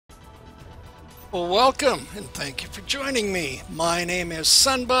Well, welcome and thank you for joining me. My name is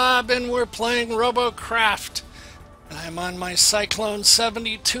Sunbob and we're playing Robocraft. I'm on my Cyclone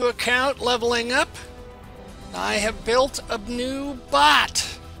 72 account leveling up. I have built a new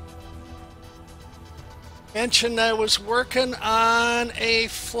bot. Mentioned I was working on a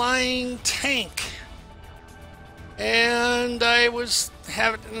flying tank. And I was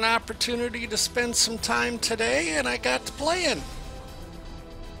having an opportunity to spend some time today and I got to playing.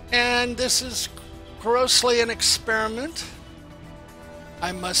 And this is grossly an experiment,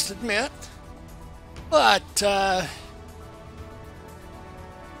 I must admit, but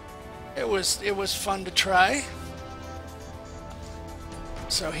it was fun to try.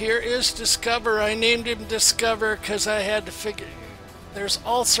 So here is Discover. I named him Discover because I had to figure there's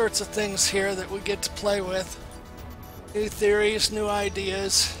all sorts of things here that we get to play with. New theories, new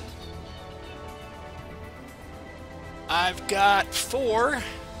ideas. I've got 4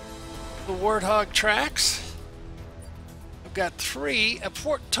 the Warthog tracks. I've got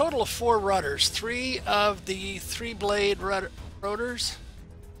a total of 4 rudders. 3 of the 3-blade rotors.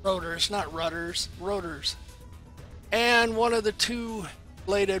 Rotors, not rudders, rotors. And 1 of the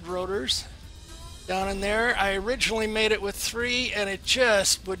 2-bladed rotors down in there. I originally made it with 3 and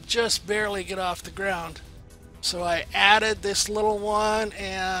it would just barely get off the ground. So I added this little one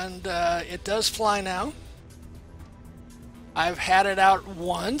and it does fly now. I've had it out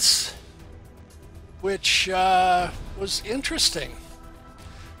once, which was interesting.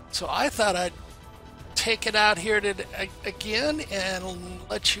 So I thought I'd take it out here again and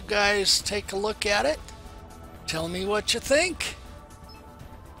let you guys take a look at it. Tell me what you think.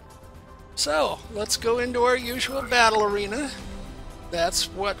 So let's go into our usual battle arena. That's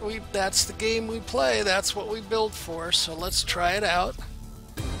the game we play. That's what we build for. So let's try it out.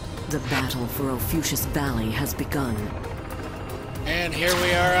 The battle for Ophiuchus Valley has begun. And here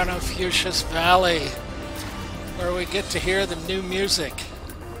we are on Ophiuchus Valley, where we get to hear the new music.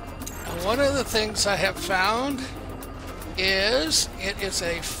 And one of the things I have found is it is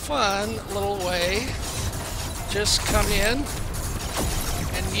a fun little way. Just come in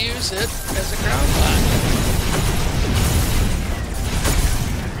and use it as a ground bot.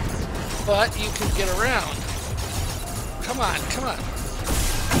 But you can get around. Come on, come on.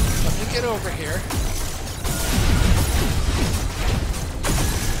 Let me get over here.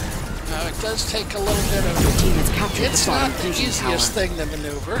 Now it does take a little bit of... Your team has captured it's the not the fusion easiest tower. thing to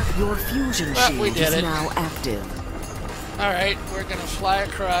maneuver. Your fusion But shield we did is it. now active. Alright, we're going to fly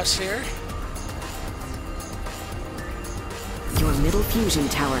across here. Your middle fusion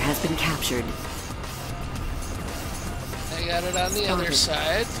tower has been captured. I got it on the other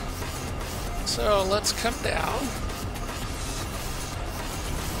side. So let's come down.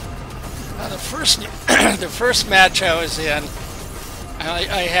 Now the first match I was in,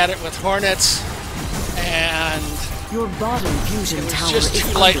 I had it with Hornets, and your bottom fusion it was tower just is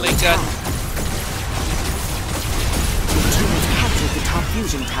too lightly under gunned. attack. Your team has captured the top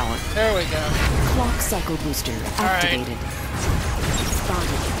fusion tower. There we go. Clock cycle booster activated.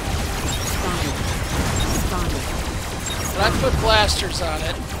 Spotted. Spotted. Spotted. But I put blasters on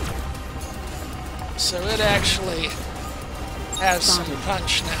it, so it actually has some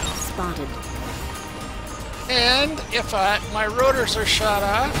punch now. Spotted. And if my rotors are shot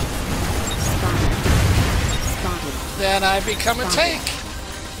off, then I become a tank.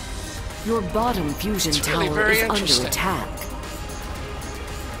 Your bottom fusion really tower very is under interesting. attack.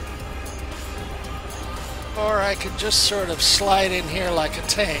 Or I could just sort of slide in here like a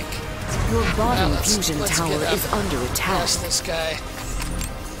tank. Your bottom Now fusion let's tower get up is under attack. past this guy.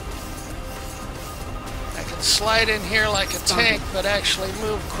 I can slide in here like a tank, but actually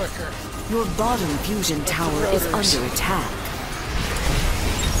move quicker. Your bottom fusion tower is rotors. under attack.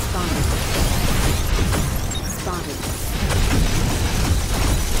 Spotted. Spotted.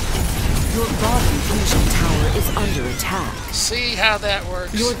 Your bottom fusion tower is under attack. See how that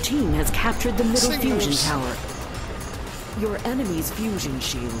works? Your team has captured the middle This thing fusion moves. tower. Your enemy's fusion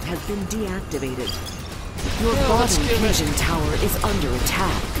shield has been deactivated. Your Well, let's bottom give it- fusion tower is under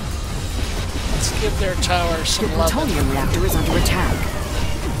attack. Let's give their tower some Your love. plutonium reactor is under attack.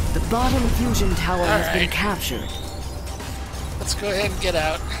 The bottom fusion tower has been Alright. captured. Let's go ahead and get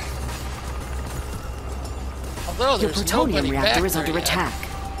out. Although Your there's plutonium nobody back reactor is there under yet. attack.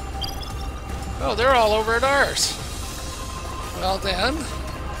 Oh, they're all over at ours. Well then,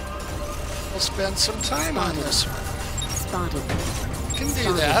 we'll spend some time on this one. Spotted. We can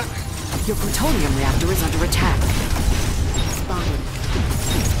do that. Your plutonium reactor is under attack. Spotted.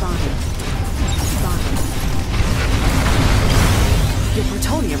 Spotted. Spotted. Your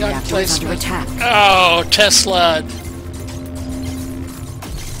plutonium Gun reactor is under placement. attack. Oh, Tesla.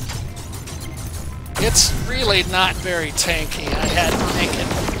 It's really not very tanky. I had to make it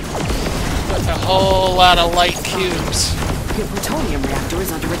with a whole lot of light cubes. Your plutonium reactor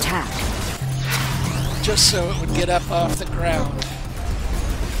is under attack. Just so it would get up off the ground.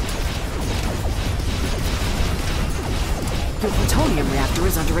 Your plutonium reactor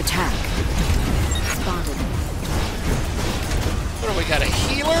is under attack. Spotted. What do we got, a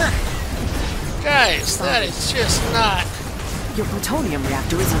healer? Guys, that is just not... Your plutonium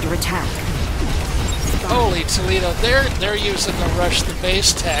reactor is under attack. Holy Toledo, they're using the rush the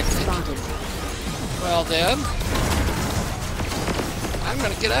base tactic. Spotted. Well then, I'm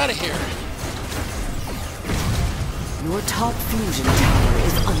gonna get out of here. Your top fusion tower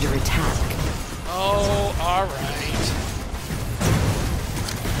is under attack. Oh, alright.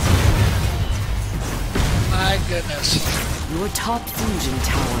 My goodness. Your top fusion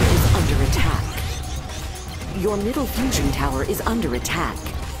tower is under attack. Your middle fusion tower is under attack.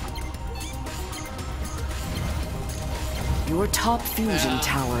 Your top fusion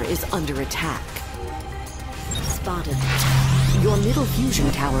tower is under attack. Spotted. Your middle fusion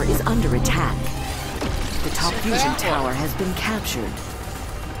tower is under attack. The top fusion tower has been captured.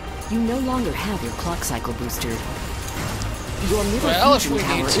 You no longer have your clock cycle booster. Your middle fusion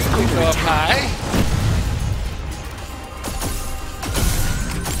tower is under attack.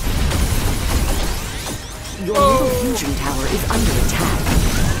 Your middle fusion tower is under attack.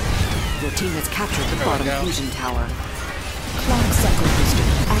 Your team has captured the bottom fusion tower. Clock cycle booster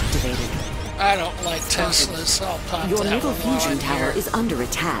activated. I don't like Teslas. I'll pop Your that middle one fusion on tower here. is under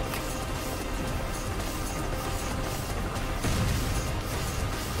attack.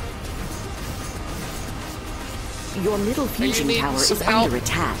 Your middle fusion tower is under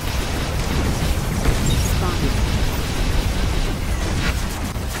attack. Spotted.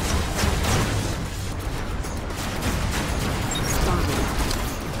 Spotted.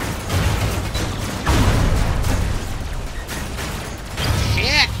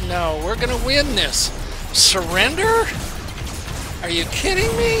 Heck no, we're gonna win this. Surrender? Are you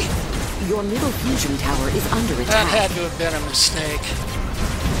kidding me? Your middle fusion tower is under That attack. had to have been a mistake.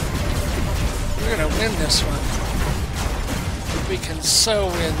 We're gonna win this one. We can so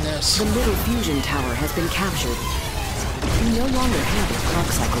win this. The middle fusion tower has been captured. You no longer have your clock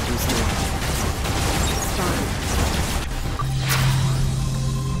cycle booster. Spotted.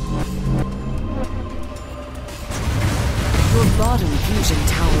 Your bottom fusion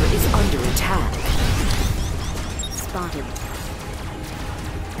tower is under attack. Spotted.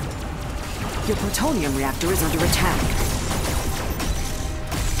 Your plutonium reactor is under attack.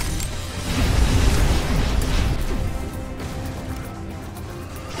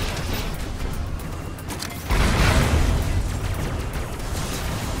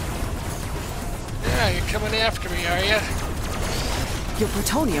 Yeah, you're coming after me, are you? Your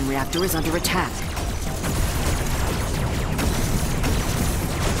plutonium reactor is under attack.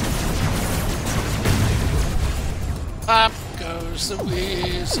 Pop goes the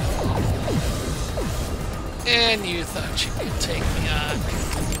weasel. And you thought you could take me on.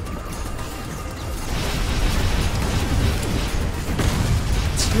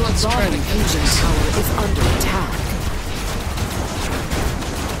 Your Let's try to bottom get fusion this. tower is under attack.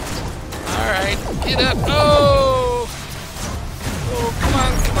 Alright, get up. Oh! Oh, come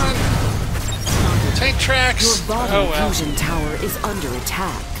on, come on. Tank tracks. Your bottom Oh well, fusion tower is under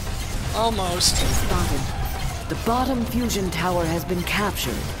attack. almost. Spotted. The bottom fusion tower has been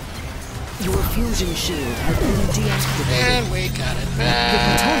captured. Your fusion shield has been deactivated. And we got it Your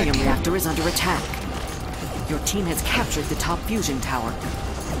back. plutonium reactor is under attack. Your team has captured the top fusion tower.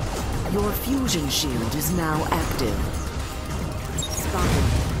 Your fusion shield is now active.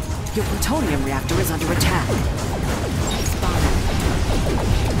 Spotted. Your plutonium reactor is under attack. Spotted.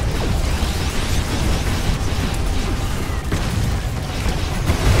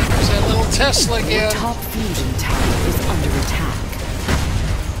 There's that little Tesla Your again. top fusion tower is under attack.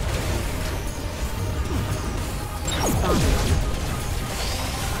 Spotted.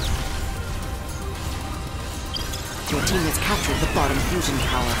 Your team has captured the bottom fusion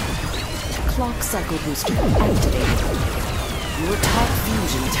tower. Clock cycle booster activated. Your top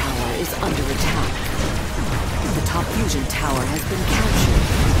fusion tower is under attack. The top fusion tower has been captured.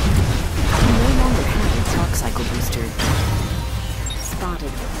 You no longer have a clock cycle booster.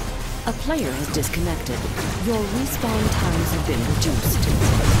 Spotted. A player has disconnected. Your respawn times have been reduced.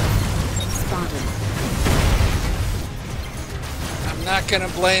 Spotted. I'm not gonna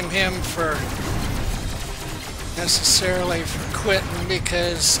blame him for necessarily for quitting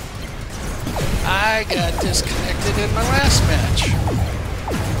because I got disconnected in my last match.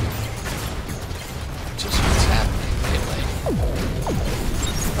 Just what's happening lately.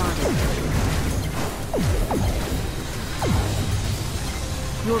 Spotted.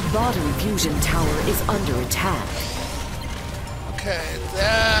 Your bottom fusion tower is under attack. Okay,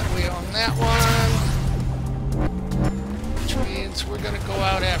 that, we own that one. Which means we're gonna go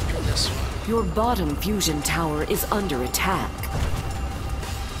out after this one. Your bottom fusion tower is under attack.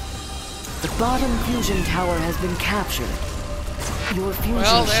 The bottom fusion tower has been captured. Your fusion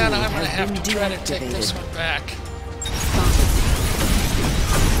Well, then shield I'm gonna has have been to try to take this deactivated. one back. Spotted.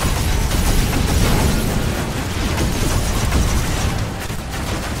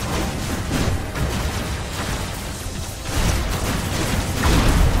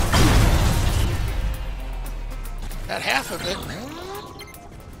 Got half of it.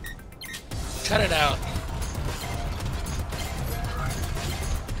 Cut it out.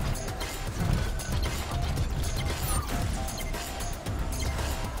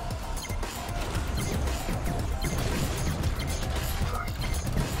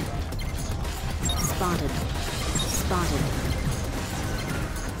 Spotted. Spotted.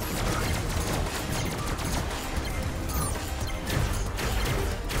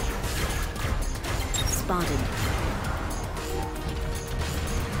 Spotted.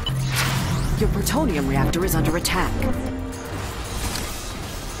 Your plutonium reactor is under attack.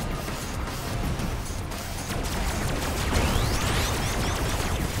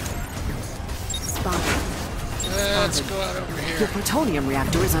 Spotted. Let's go out over Your here. plutonium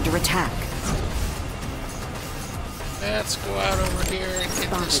reactor is under attack. Let's go out over here and get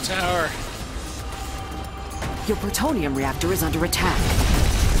this tower. Your plutonium reactor is under attack.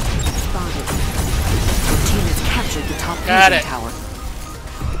 Spotted. Your team has captured the top Got fusion it. tower.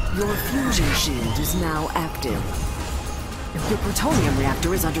 Your fusion shield is now active. Your plutonium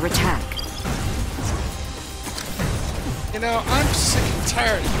reactor is under attack. You know, I'm sick and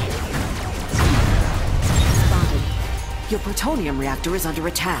tired of you. Spotted. Your plutonium reactor is under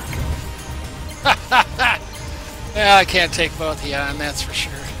attack. Well, I can't take both of you on, that's for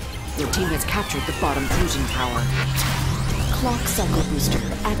sure. Your team has captured the bottom fusion tower. Clock cycle booster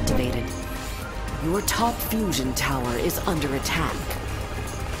activated. Your top fusion tower is under attack.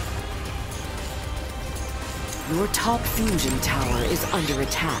 Your top fusion tower is under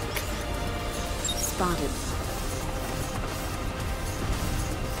attack. Spotted.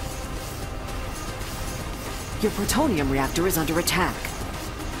 Your plutonium reactor is under attack.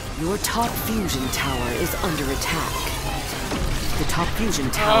 Your top fusion tower is under attack. The top fusion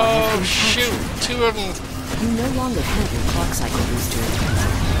tower has Oh, been shoot. captured. Two of them. You no longer have your clock cycle booster.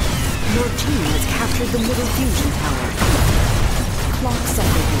 Your team has captured the middle fusion tower. Clock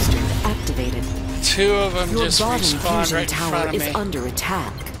cycle booster activated. Two of them Your just bottom respawned fusion right in tower front of is me. under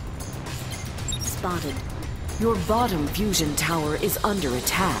attack. Spotted. Your bottom fusion tower is under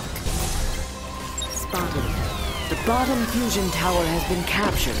attack. Spotted. The bottom fusion tower has been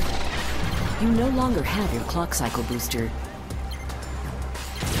captured. You no longer have your clock cycle booster.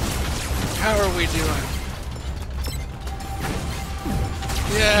 How are we doing?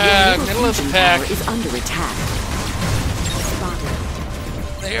 Your Yeah, middle of the fusion pack. tower is under attack.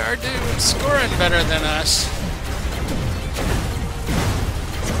 Spotted. They are doing scoring better than us.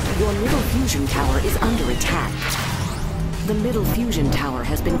 Your middle fusion tower is under attack. The middle fusion tower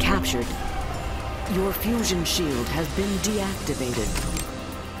has been captured. Your fusion shield has been deactivated.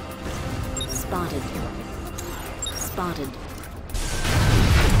 Spotted. Spotted.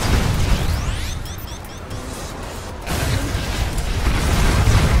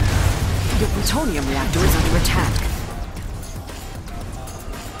 Your plutonium reactor is under attack.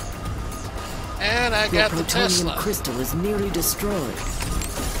 And I Your got the plutonium Tesla. crystal is nearly destroyed.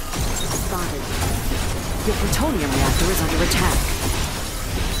 Spotted. Your plutonium reactor is under attack.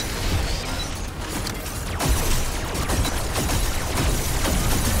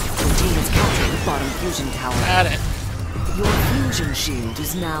 Your team has captured the bottom fusion tower. Got it. Your fusion shield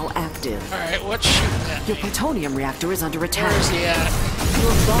is now active. Alright, what's shooting at Your me? plutonium reactor is under attack. Where's he at?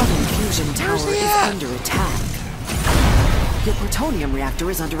 Your bottom fusion tower Where's he is at? under attack. Your plutonium reactor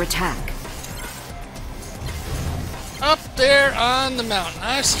is under attack. Up there on the mountain.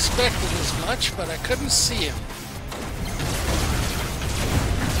 I suspected as much, but I couldn't see him.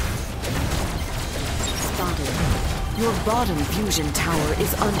 Spotted. Your bottom fusion tower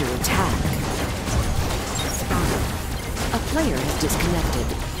is under attack. Spotted. A player has disconnected.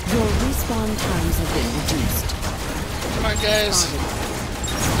 Your respawn times have been reduced. Come on, guys.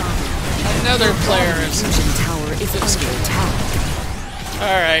 Spotted. Another player Bottom is... fusion tower is under attack.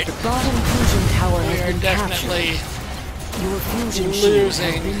 Alright, The bottom fusion tower we has are been definitely... captured. Your fusion shield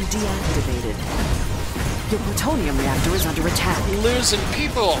losing. has been deactivated. Your plutonium reactor is under attack. losing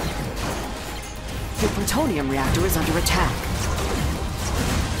people. Your plutonium reactor is under attack.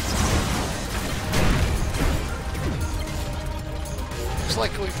 Looks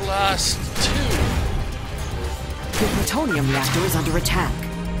like we've lost 2. The plutonium reactor is under attack.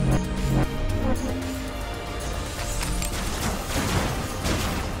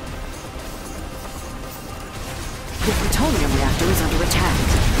 The plutonium reactor is under attack.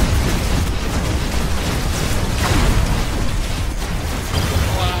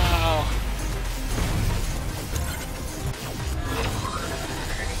 Wow.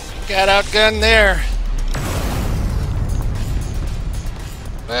 Got outgunned there.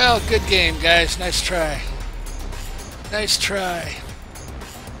 Well, good game, guys. Nice try. Nice try.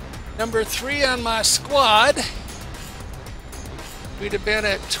 Number 3 on my squad. We'd have been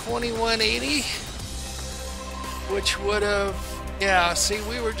at 2180. Which would have, yeah, see,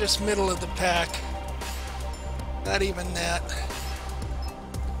 we were just middle of the pack. Not even that.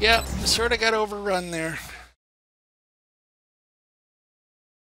 Yep, sort of got overrun there.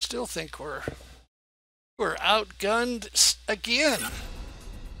 Still think we're outgunned again.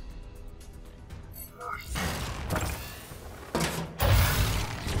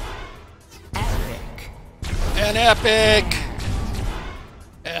 Epic. An epic.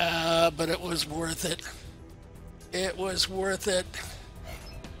 Yeah, but it was worth it. It was worth it.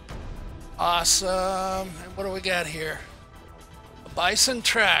 Awesome. And what do we got here? A bison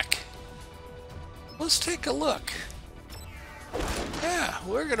track. Let's take a look. Yeah,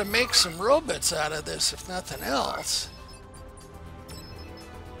 we're going to make some robots out of this, if nothing else.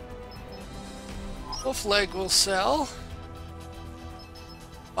 Wolf leg will sell.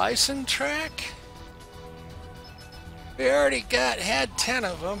 Bison track. We already had 10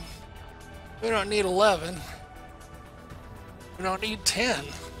 of them. We don't need 11. We don't need 10.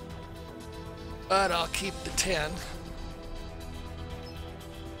 But I'll keep the 10.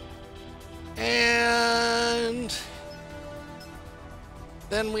 And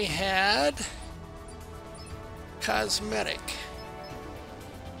then we had cosmetic.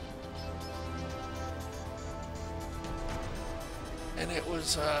 And it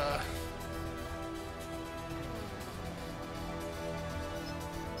was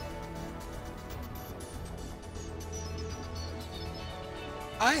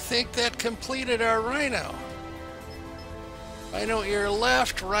I think that completed our rhino. Rhino ear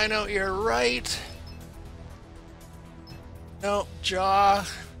left, rhino ear right. No, jaw.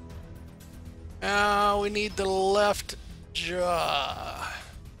 Now we need the left jaw.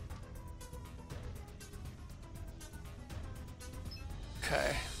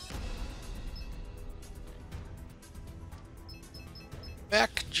 Okay.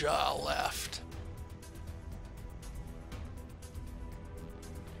 Back jaw left.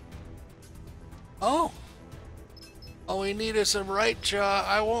 Oh. All we need is a right jaw.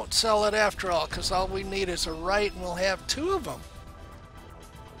 I won't sell it after all, because all we need is a right, and we'll have 2 of them.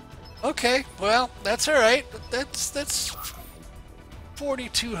 Okay, well, that's all right. That's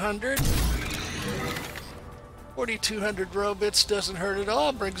 4,200. 4,200 robits doesn't hurt at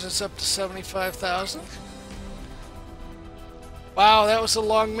all. Brings us up to 75,000. Wow, that was a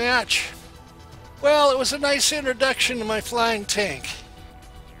long match. Well, it was a nice introduction to my flying tank.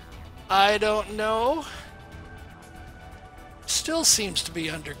 I don't know. Still seems to be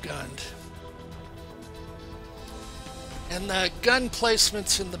undergunned. And the gun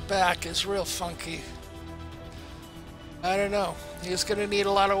placements in the back is real funky. I don't know. He's going to need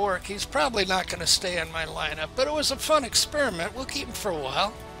a lot of work. He's probably not going to stay in my lineup, but it was a fun experiment. We'll keep him for a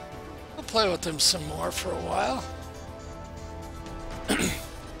while. We'll play with him some more for a while.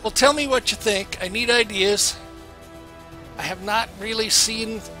 Well, tell me what you think. I need ideas. I have not really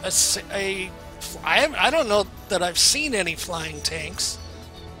seen I don't know that I've seen any flying tanks.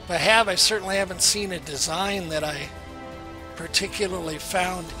 If I have, I certainly haven't seen a design that I particularly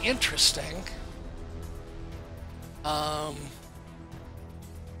found interesting.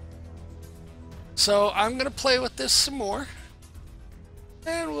 So I'm going to play with this some more,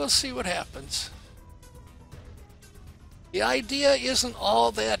 and we'll see what happens. The idea isn't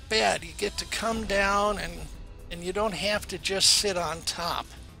all that bad. You get to come down, and you don't have to just sit on top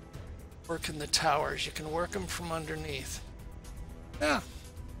working the towers. You can work them from underneath. Yeah.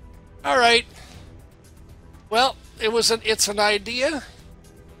 All right. Well, it's an idea.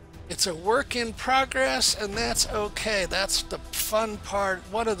 It's a work in progress, and that's okay. That's the fun part,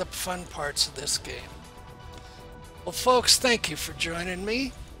 one of the fun parts of this game. Well, folks, thank you for joining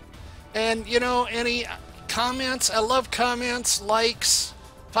me. And, you know, any comments? I love comments, likes,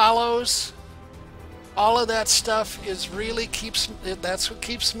 follows. All of that stuff is really that's what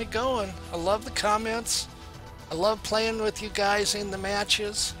keeps me going. I love the comments. I love playing with you guys in the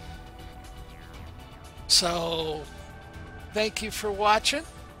matches. So, thank you for watching.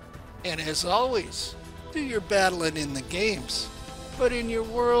 And as always, do your battling in the games. but in your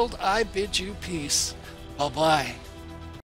world I bid you peace. Bye-bye.